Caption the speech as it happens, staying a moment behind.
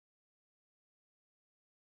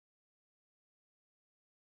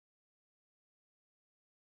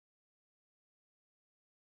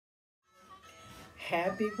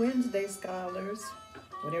Happy Wednesday, scholars.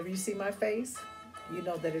 Whenever you see my face, you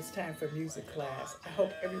know that it's time for music class. I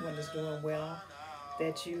hope everyone is doing well,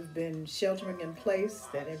 that you've been sheltering in place,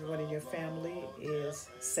 that everyone in your family is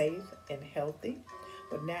safe and healthy.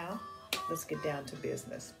 But now, let's get down to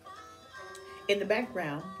business. In the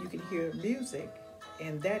background, you can hear music,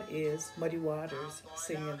 and that is Muddy Waters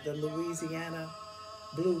singing the Louisiana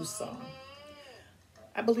blues song.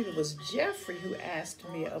 I believe it was Jeffrey who asked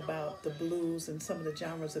me about the blues and some of the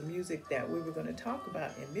genres of music that we were going to talk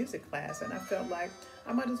about in music class, and I felt like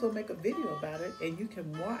I might as well make a video about it, and you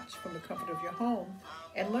can watch from the comfort of your home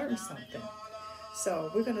and learn something.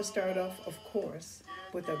 So we're going to start off, of course,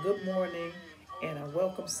 with a good morning and a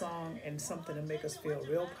welcome song and something to make us feel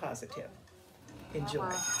real positive.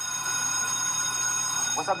 Enjoy.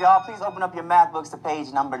 What's up, y'all? Please open up your math books to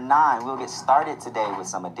page number 9. We'll get started today with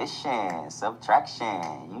some addition,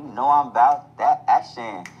 subtraction. You know I'm about that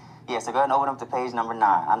action. Yeah, so go ahead and open up to page number 9.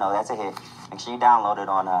 I know that's a hit. Make sure you download it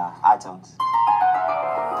on iTunes.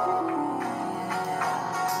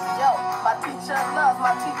 Yo, my teacher loves,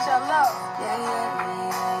 my teacher loves.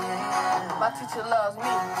 My teacher loves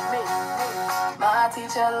me. My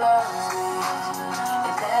teacher loves me.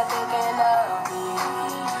 If they're thinking of me,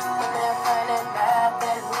 when they're finding math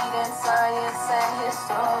and reading science and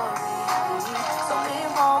history, so it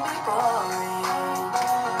won't be boring.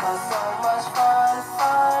 Cause so much fun.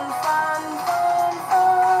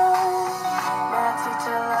 My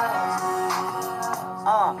teacher loves me.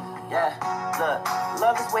 Yeah, look,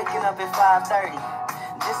 love is waking up at 5:30,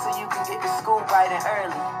 just so you can get to school bright and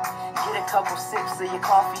early. Get a couple sips of your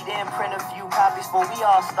coffee, then print a few copies before we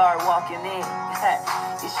all start walking in.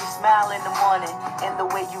 It's your smile in the morning and the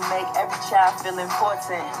way you make every child feel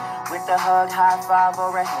important. With a hug, high five,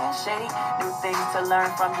 or a handshake. New things to learn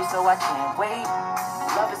from you, so I can't wait.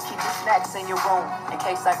 Love is keeping snacks in your room in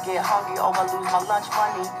case I get hungry or I lose my lunch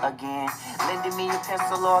money again. Lending me a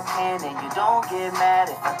pencil or a pen, and you don't get mad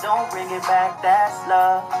if I don't bring it back. That's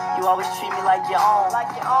love. You always treat me like your own. The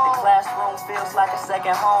classroom feels like a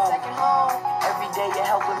second home. Every day you're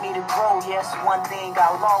helping me to grow. Yes, one thing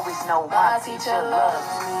I'll always know: my teacher loves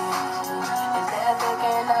me. And they're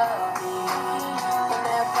thinking of me when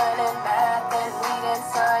they're learning math and reading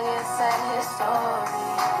science and history.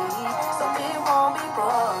 So it won't be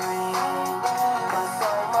boring. But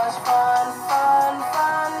so much fun.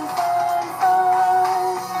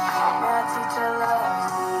 My teacher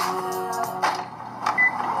loves me.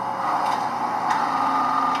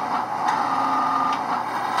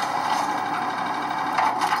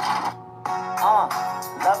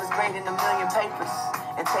 Love is great in a million papers,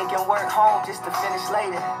 and taking work home just to finish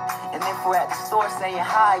later. And if we're at the store saying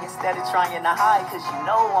hi instead of trying to hide, cause you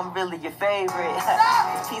know I'm really your favorite.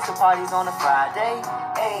 Pizza parties on a Friday,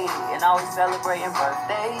 hey, and always celebrating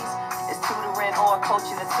birthdays. It's tutoring or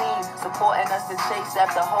coaching a team, supporting us to chase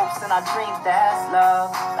after hopes and our dreams. That's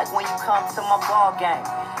love. Like when you come to my ball game,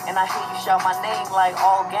 and I hear you shout my name like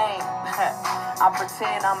all game. I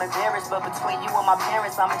pretend I'm embarrassed, but between you and my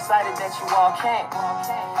parents, I'm excited that you all came.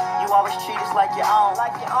 You always treat us like your own. The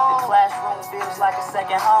classroom feels like a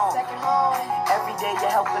second home. Every day you're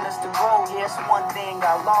helping us to grow. Yes, one thing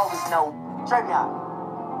I'll always know. Travion,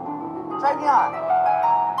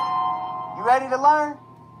 you ready to learn?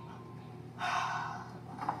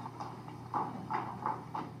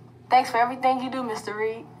 Thanks for everything you do, Mr.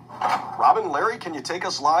 Reed. Robin, Larry, can you take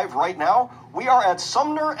us live right now? We are at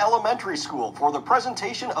Sumner Elementary School for the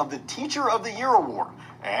presentation of the Teacher of the Year Award.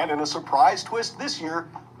 And in a surprise twist this year,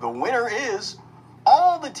 the winner is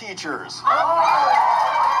all the teachers. My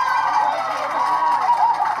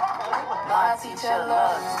teacher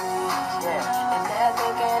loves me, and they're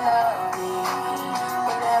thinking of me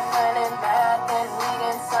when they're learning math and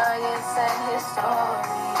reading science and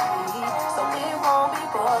history. So it won't be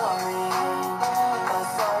boring, but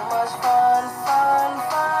so much fun.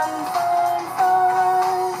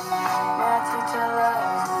 My teacher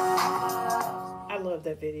loves me. I love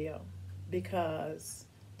that video because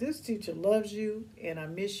this teacher loves you, and I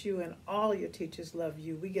miss you, and all your teachers love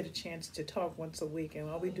you. We get a chance to talk once a week, and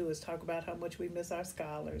all we do is talk about how much we miss our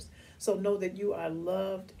scholars. So know that you are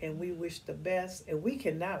loved, and we wish the best, and we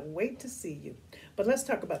cannot wait to see you. But let's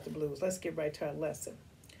talk about the blues. Let's get right to our lesson.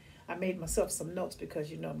 I made myself some notes because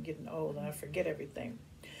you know I'm getting old and I forget everything.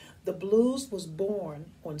 The blues was born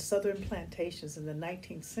on southern plantations in the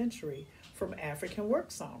 19th century from African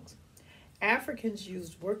work songs. Africans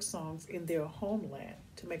used work songs in their homeland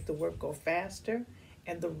to make the work go faster,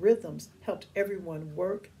 and the rhythms helped everyone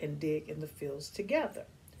work and dig in the fields together.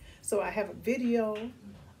 So I have a video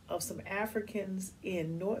of some Africans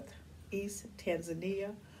in northeast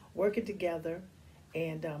Tanzania working together,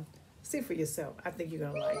 and See for yourself. I think you're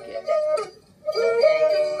going to like it.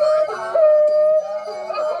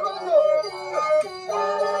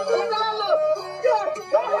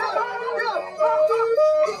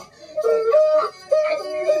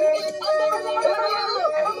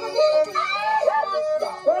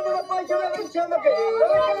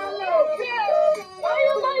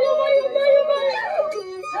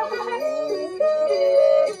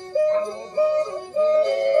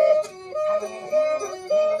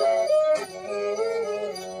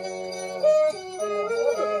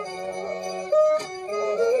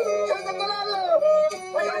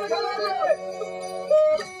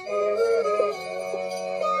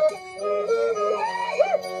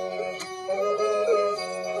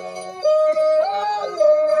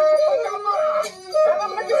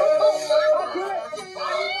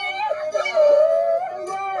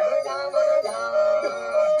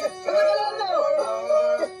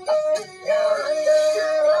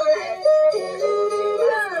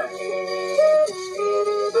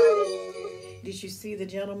 Did you see the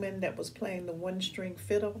gentleman that was playing the one-string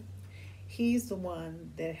fiddle? He's the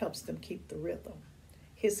one that helps them keep the rhythm.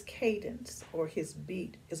 His cadence or his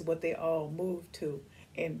beat is what they all move to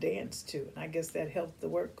and dance to. And I guess that helped the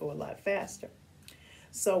work go a lot faster.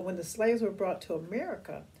 So when the slaves were brought to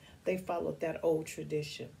America, they followed that old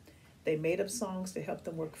tradition. They made up songs to help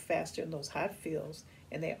them work faster in those hot fields.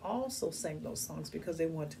 And they also sang those songs because they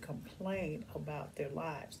wanted to complain about their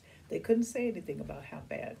lives. They couldn't say anything about how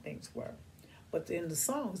bad things were. But in the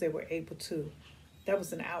songs, they were able to, that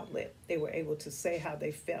was an outlet. They were able to say how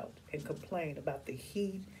they felt and complain about the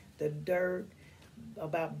heat, the dirt,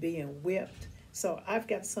 about being whipped. So I've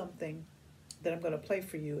got something that I'm going to play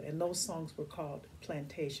for you, and those songs were called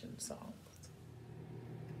plantation songs.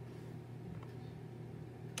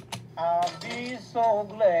 I'll be so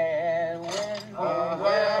glad when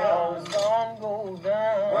the sun goes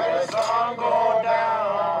down. When the sun goes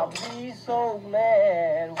down. I'll be so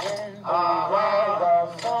glad when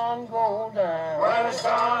the sun goes down. When the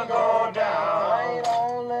sun goes down. I ain't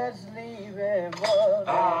all that sleepy, but I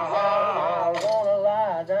wanna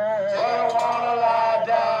lie down. I wanna lie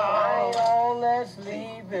down. I ain't all that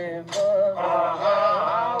sleepy, but I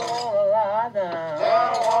wanna lie down. I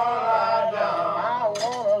wanna lie down. I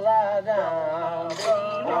wanna lie down, baby.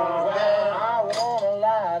 I wanna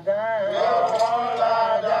lie down. I wanna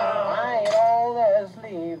lie down. I ain't all that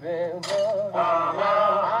sleepy, but I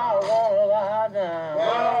wanna lie down. I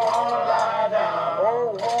wanna lie down.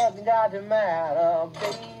 Oh, what's got the matter,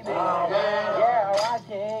 baby? Yeah, I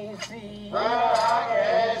can't see. I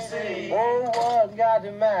can't see. Oh, what's got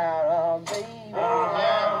the matter, baby?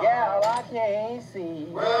 Yeah, I can't see.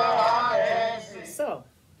 I can't see. So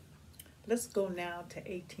let's go now to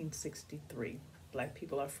 1863. Black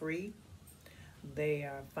people are free. They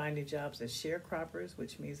are finding jobs as sharecroppers,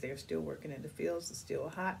 which means they're still working in the fields. It's still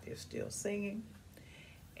hot. They're still singing.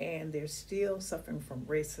 And they're still suffering from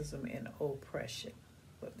racism and oppression,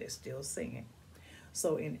 but they're still singing.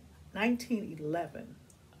 So in 1911,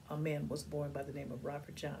 a man was born by the name of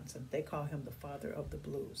Robert Johnson. They call him the father of the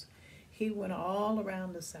blues. He went all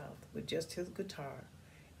around the South with just his guitar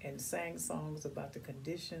and sang songs about the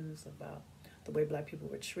conditions, about the way black people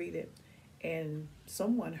were treated. And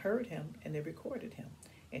someone heard him and they recorded him.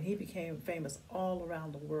 And he became famous all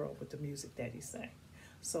around the world with the music that he sang.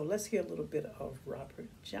 So let's hear a little bit of Robert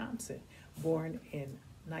Johnson, born in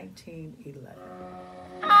 1911.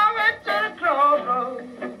 I went to the crossroads,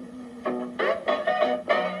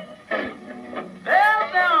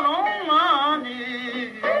 fell down on my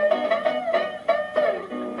knees.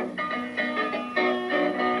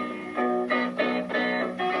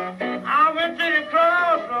 I went to the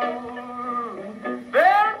crossroads,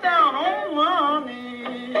 fell down on my knees.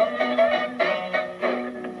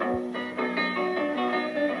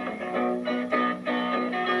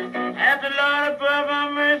 At the Lord above,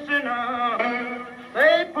 I'm mercy now.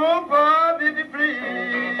 Say, poor Bobby,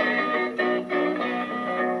 please.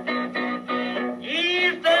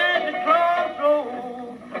 He's at the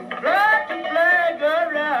crossroads, tried to flag a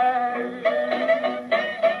ride.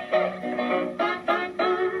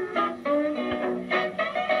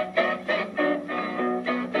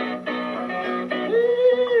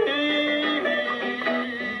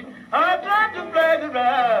 I tried to flag a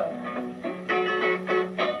ride.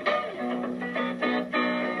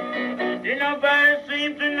 Did nobody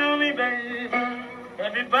seem to know me, baby?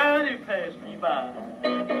 Everybody passed me by.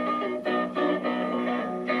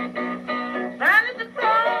 Stand at the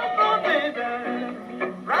crossroad, baby,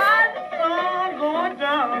 ride the sun going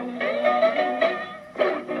down.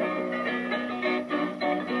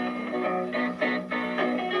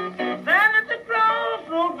 Stand at the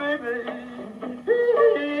crossroad, baby,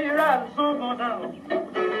 ride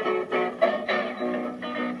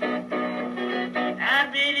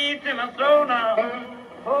in my soul now.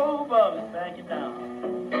 Oh, Bobby, thank you down.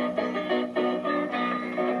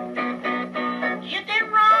 You can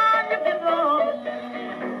run, you can run.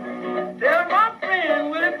 Tell my friend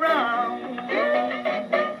Willie Brown.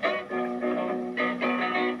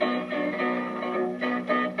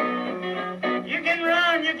 You can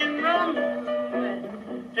run, you can run.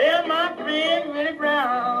 Tell my friend Willie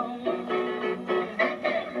Brown.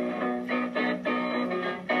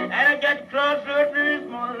 And I got to cross the bridge,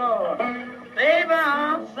 my Lord. Baby,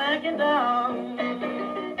 I'm sinking down.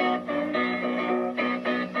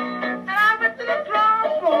 And I went to the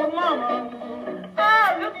crossroad, mama.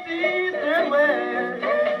 I looked east and west.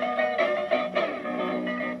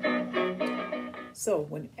 So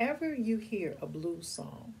whenever you hear a blues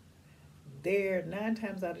song, there 9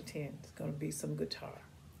 times out of 10 is going to be some guitar.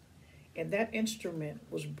 And that instrument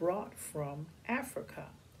was brought from Africa.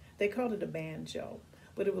 They called it a banjo,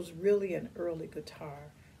 but it was really an early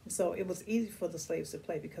guitar. And so it was easy for the slaves to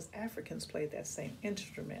play because Africans played that same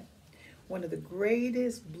instrument. One of the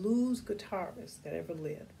greatest blues guitarists that ever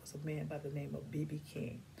lived was a man by the name of B.B.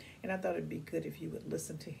 King. And I thought it'd be good if you would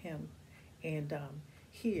listen to him and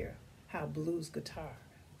hear how blues guitar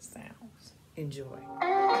sounds. Enjoy.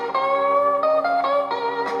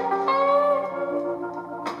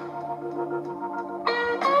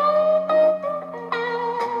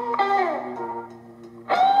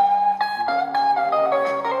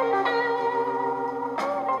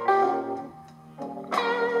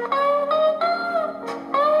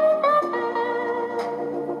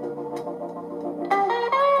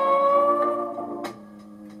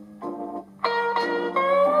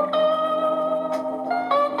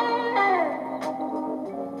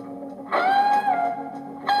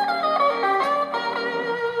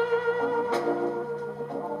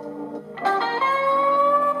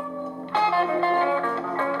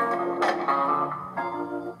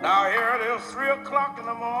 Now here it is, 3 o'clock in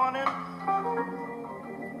the morning,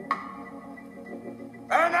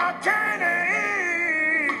 and I can't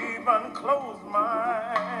even close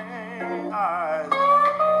my eyes.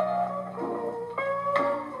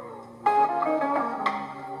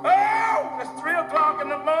 Oh, it's 3 o'clock in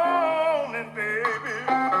the morning, baby.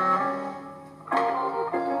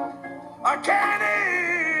 I can't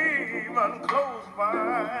even close my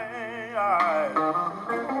eyes.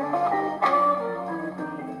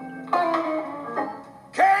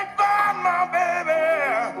 Can't find my baby.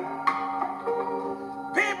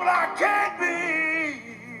 People, I can't be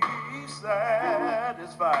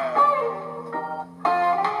satisfied.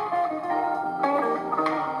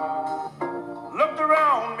 Looked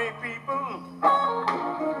around me, people,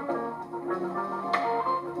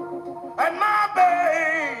 and my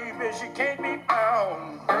baby, she can't be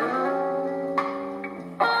found.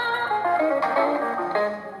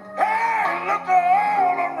 Hey, look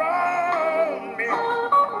all around me,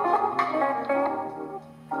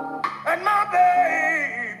 and my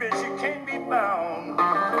baby, she can't be found.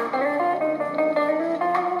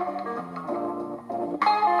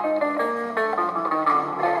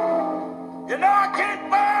 You know I can't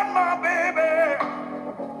find my baby.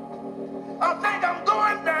 I think I'm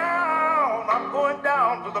going down. I'm going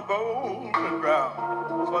down to the bowling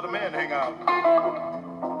ground. That's where the men hang out.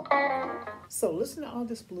 So listen to all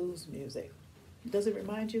this blues music. Does it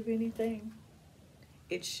remind you of anything?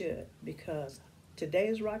 It should, because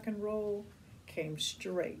today's rock and roll came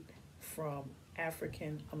straight from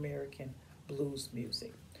African American blues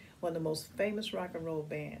music. One of the most famous rock and roll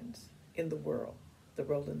bands in the world, the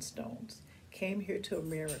Rolling Stones, came here to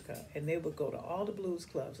America, and they would go to all the blues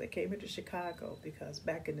clubs. They came here to Chicago because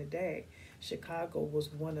back in the day, Chicago was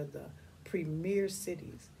one of the premier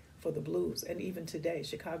cities for the blues. And even today,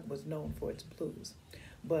 Chicago was known for its blues.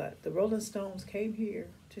 But the Rolling Stones came here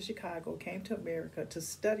to Chicago, came to America to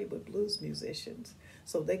study with blues musicians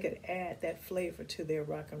so they could add that flavor to their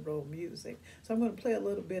rock and roll music. So I'm going to play a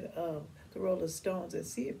little bit of the Rolling Stones and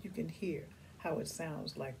see if you can hear how it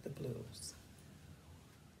sounds like the blues.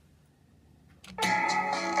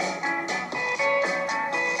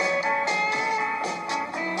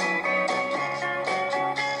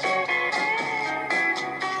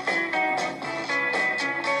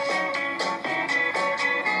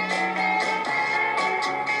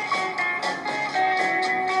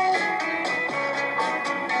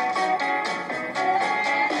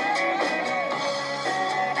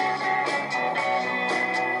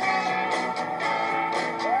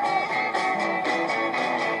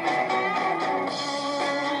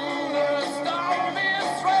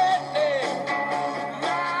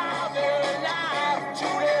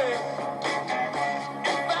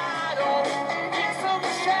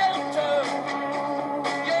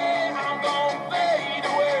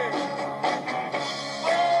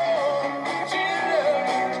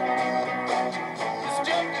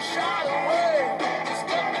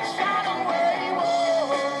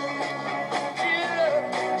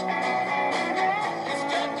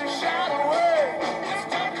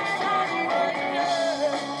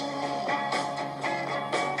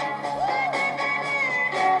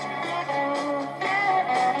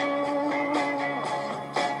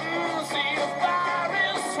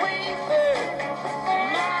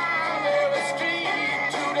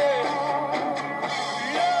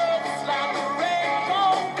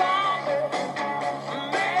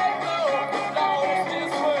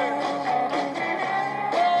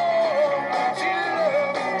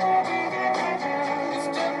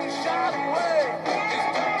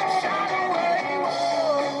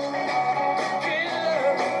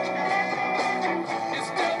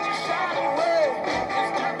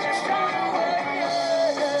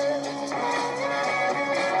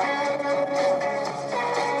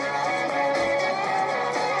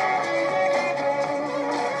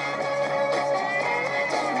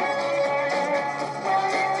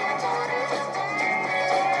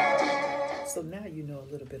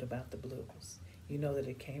 You know that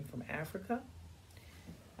it came from Africa.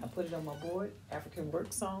 I put it on my board, African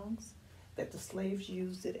work songs, that the slaves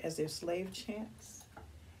used it as their slave chants.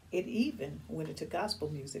 It even went into gospel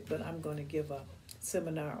music, but I'm going to give a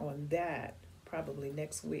seminar on that probably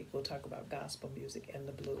next week. We'll talk about gospel music and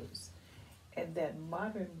the blues. And that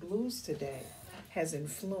modern blues today has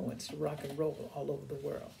influenced rock and roll all over the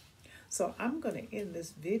world. So I'm going to end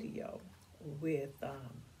this video with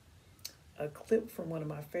a clip from one of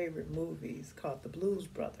my favorite movies called The Blues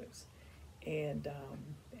Brothers. And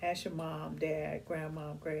ask your mom, dad,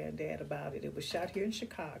 grandma, granddad about it. It was shot here in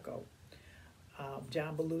Chicago.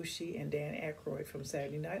 John Belushi and Dan Aykroyd from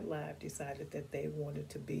Saturday Night Live decided that they wanted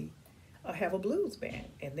to have a blues band,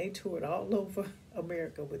 and they toured all over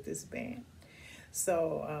America with this band.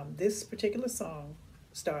 So this particular song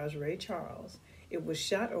stars Ray Charles. It was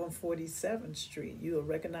shot on 47th Street. You'll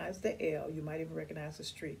recognize the L. You might even recognize the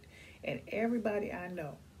street. And everybody I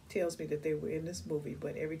know tells me that they were in this movie,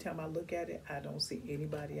 but every time I look at it, I don't see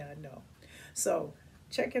anybody I know. So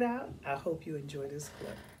check it out. I hope you enjoy this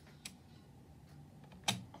clip.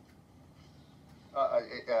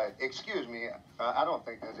 Excuse me, I don't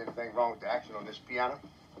think there's anything wrong with the action on this piano.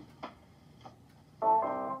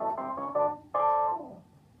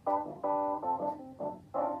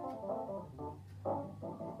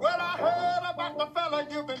 Well, I heard about the fella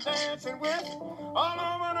you've been dancing with all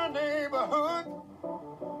over the neighborhood.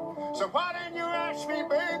 So why didn't you ask me,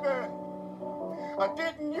 baby? Or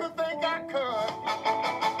didn't you think I could?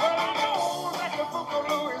 Well, I know that the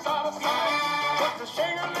Boogaloo is out of sight, but the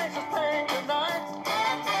shing-a-ling's a thing tonight.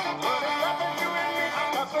 But it's nothing you and me,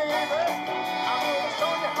 baby. I will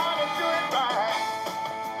show you how to do it right.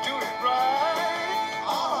 Do it right.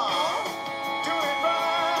 Do it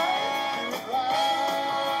right. Do it right.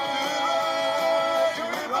 Do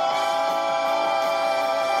it right.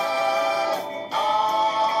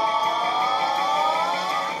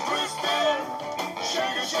 Twist it.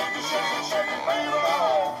 Shake it, shake it, shake it, shake it, baby.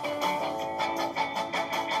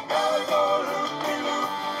 Now we go loop-de-loop.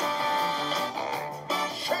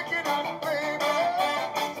 Shake it up, baby.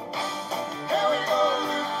 Here we go,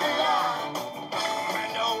 loop-de-loop.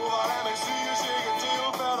 Bend over, let me see you shake it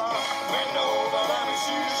till better. Bend over, let me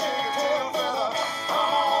see you shake it till better.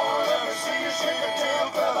 Come on, let me see you shake it till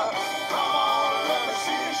better. Come on, let me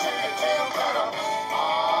see you shake it till better.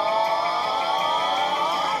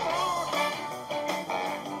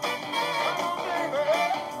 Come on, baby.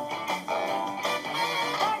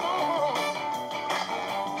 Come on.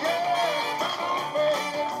 Yeah, come on,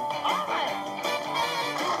 baby. All right.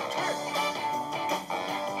 Do the twist.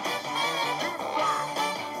 Do the fly.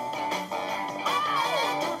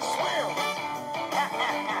 Do the swim.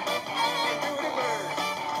 And do the bird.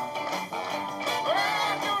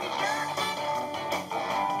 Well, do the jack.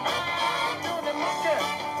 Do the monkey.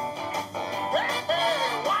 Hey,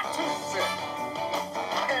 watch who's it.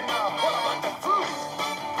 And what about the fruit?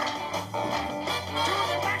 Do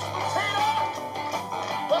the mashed potato.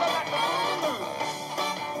 What about the boogaloo?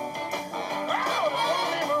 Oh, the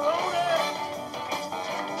holy maroni.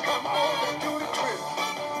 Come on and do the twist.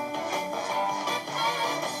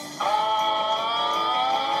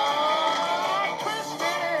 Twist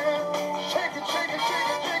it. Shake it, shake it, shake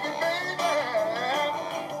it, shake it, baby.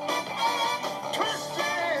 Twist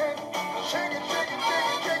it. Shake it, shake it, shake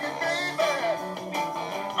it, shake it, baby.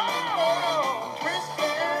 Oh, twist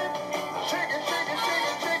it. Shake it, shake it, shake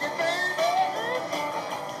it, shake it, baby.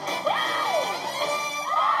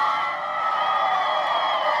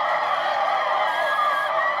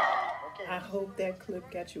 I hope that clip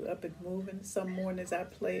got you up and moving. Some mornings I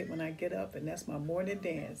play it when I get up, and that's my morning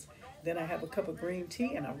dance. Then I have a cup of green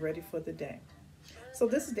tea, and I'm ready for the day. So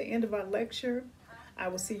this is the end of our lecture. I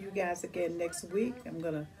will see you guys again next week. I'm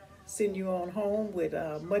going to send you on home with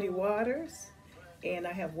Muddy Waters. And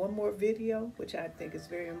I have one more video, which I think is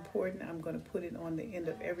very important. I'm going to put it on the end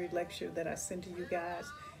of every lecture that I send to you guys.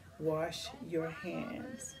 Wash your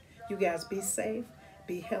hands. You guys be safe,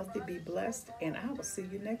 be healthy, be blessed, and I will see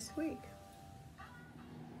you next week.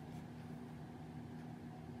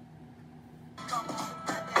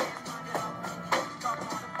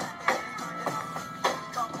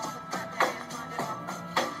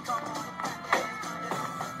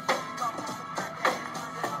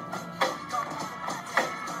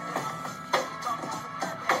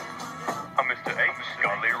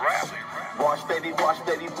 Wash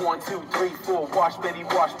baby, 1, 2, 3, 4. Wash baby,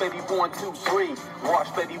 1, 2, 3. Wash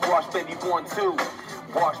baby, 1, 2.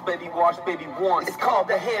 Wash, baby, once. It's called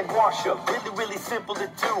the hand washer. Really, really simple to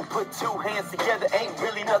do. Put two hands together, ain't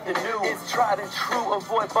really nothing new. It's tried and true.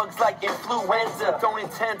 Avoid bugs like influenza. Don't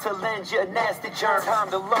intend to lend you a nasty germ. Time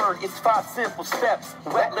to learn. It's 5 simple steps.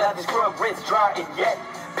 Wet, lather, scrub, rinse, dry, and yet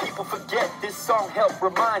people forget this song help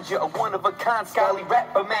remind you of one of a kind scholarly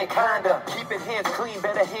rap for mankind. Keeping hands clean,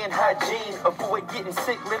 better hand hygiene. Avoid getting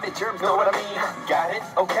sick, limit germs, know what I mean? Got it?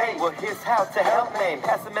 Okay, well here's how to help me.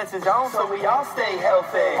 Pass the message on so we all stay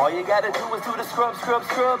healthy. All you gotta do is do the scrub, scrub,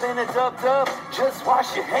 scrub, and a dub, dub. Just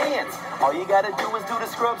wash your hands. All you gotta do is do the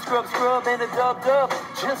scrub, scrub, scrub, and a dub, dub.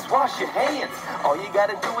 Just wash your hands. All you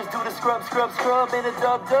gotta do is do the scrub, scrub, scrub, and a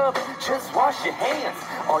dub, dub. Just wash your hands.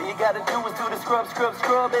 All you gotta do is do the scrub, scrub,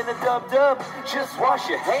 scrub, and a dub, dub. Just wash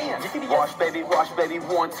your hands. Wash, baby,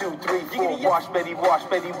 1, 2, 3, 4. Wash, baby,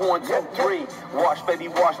 1, 2, 3. Wash, baby,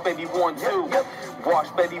 1, 2. Wash,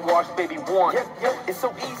 baby, 1. It's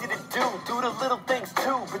so easy to do. Do the little things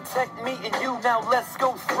too. Protect me and you. Now let's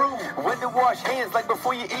go through. When to wash hands, like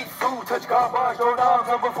before you eat food. Touch garbage or knobs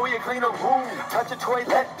on before you clean a room. Touch a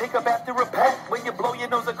toilet, pick up after a pet. When you blow your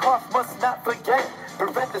nose or cough, must not forget.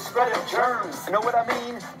 Prevent the spread of germs. Know what I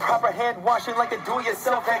mean? Proper hand washing like a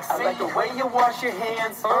do-it-yourself vaccine. I like the way you wash your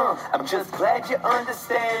hands. I'm just glad you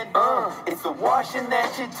understand. It's the washing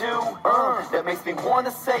that you do. That makes me want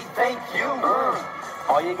to say thank you.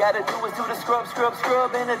 All you gotta do is do the scrub, scrub,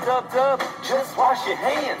 scrub, and a dub, dub. Just wash your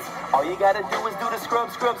hands. All you gotta do is do the scrub,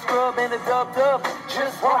 scrub, scrub, and a dub, dub.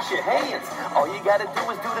 Just wash your hands. All you gotta do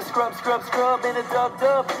is do the scrub, scrub, scrub, and a dub,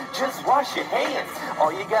 dub. Just wash your hands.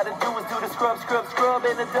 All you gotta do is do the scrub, scrub, scrub,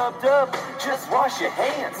 and a dub, dub. Just wash your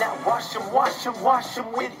hands. Now wash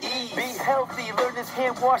them with ease. Be healthy, learn this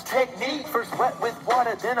hand wash technique. First wet with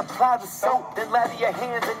water, then apply the soap. Then lather your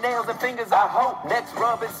hands and nails and fingers, I hope. Next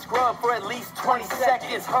rub and scrub for at least 20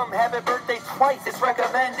 seconds. Have a birthday twice, it's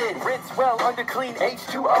recommended. Rinse well under clean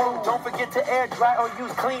H2O. Don't forget to air dry or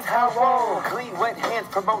use clean towel. Clean wet hands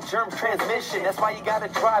promote germ transmission. That's why you gotta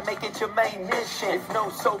dry, make it your main mission. If no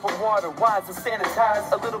soap or water, wise and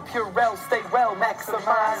sanitize. A little Purell, stay well,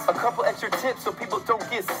 maximize. A couple extra tips so people don't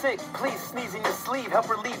get sick. Please sneeze in your sleeve, help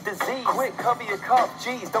relieve disease. Quick, cover your cough,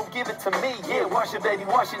 geez, don't give it to me. Yeah, wash it, baby,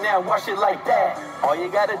 wash it now, wash it like that. All you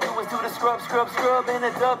gotta do is do the scrub, scrub, scrub, and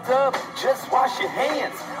a dub, dub. Just wash your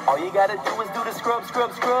hands. All you gotta do is do the scrub,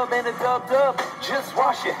 scrub, scrub, and a dub, dub. Just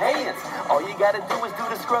wash your hands. All you gotta do is do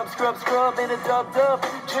the scrub, scrub, scrub, and a dub, dub.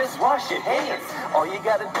 Just wash your hands. All you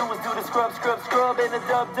gotta do is do the scrub, scrub, scrub, and a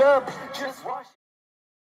dub, dub. Just wash